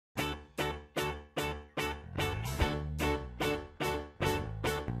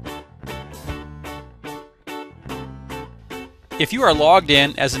If you are logged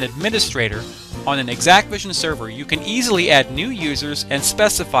in as an administrator on an exacqVision server, you can easily add new users and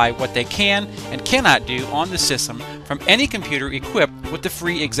specify what they can and cannot do on the system from any computer equipped with the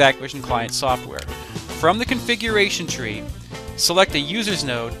free exacqVision client software. From the configuration tree, select a users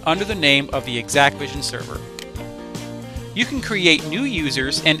node under the name of the exacqVision server. You can create new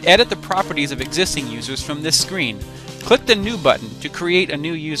users and edit the properties of existing users from this screen. Click the New button to create a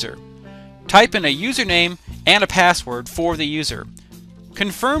new user. Type in a username and a password for the user.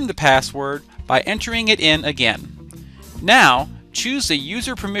 Confirm the password by entering it in again. Now, choose the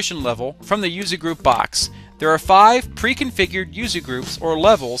user permission level from the user group box. There are 5 pre-configured user groups or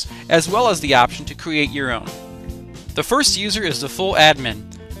levels, as well as the option to create your own. The first user is the full admin.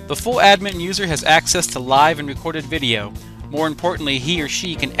 The full admin user has access to live and recorded video. More importantly, he or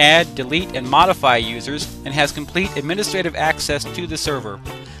she can add, delete, and modify users and has complete administrative access to the server.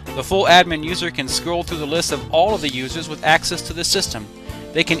 The full admin user can scroll through the list of all of the users with access to the system.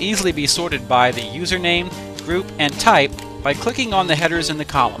 They can easily be sorted by the username, group, and type by clicking on the headers in the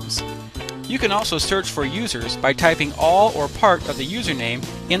columns. You can also search for users by typing all or part of the username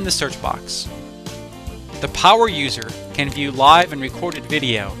in the search box. The power user can view live and recorded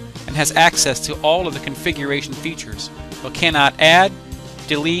video and has access to all of the configuration features, but cannot add,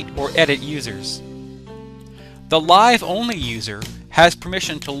 delete, or edit users. The live-only user has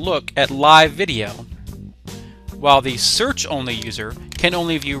permission to look at live video, while the search-only user can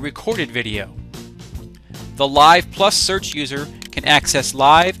only view recorded video. The Live Plus Search user can access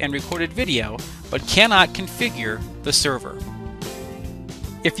live and recorded video, but cannot configure the server.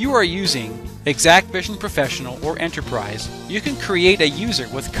 If you are using exacqVision Professional or Enterprise, you can create a user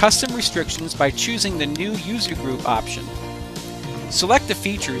with custom restrictions by choosing the New User Group option. Select the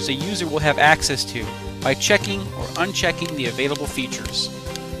features a user will have access to by checking or unchecking the available features.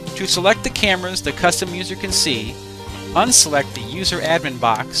 To select the cameras the custom user can see, unselect the User Admin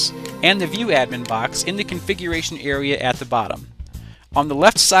box and the View Admin box in the configuration area at the bottom. On the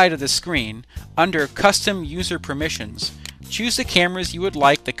left side of the screen, under Custom User Permissions, choose the cameras you would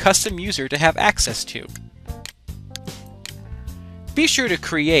like the custom user to have access to. Be sure to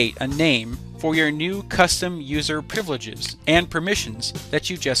create a name for your new custom user privileges and permissions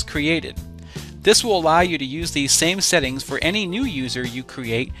that you just created. This will allow you to use these same settings for any new user you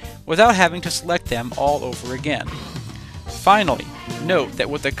create without having to select them all over again. Finally, note that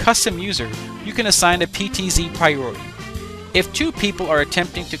with a custom user, you can assign a PTZ priority. If 2 people are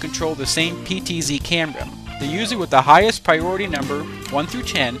attempting to control the same PTZ camera, the user with the highest priority number, 1 through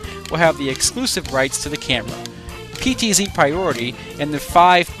 10, will have the exclusive rights to the camera. PTZ priority in the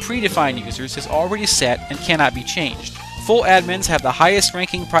 5 predefined users is already set and cannot be changed. Full admins have the highest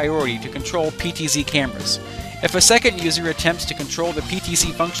ranking priority to control PTZ cameras. If a second user attempts to control the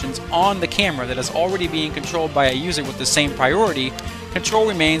PTZ functions on the camera that is already being controlled by a user with the same priority, control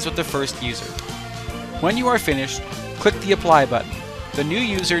remains with the first user. When you are finished, click the Apply button. The new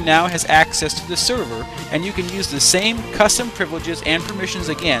user now has access to the server, and you can use the same custom privileges and permissions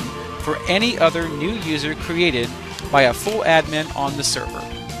again for any other new user created by a full admin on the server.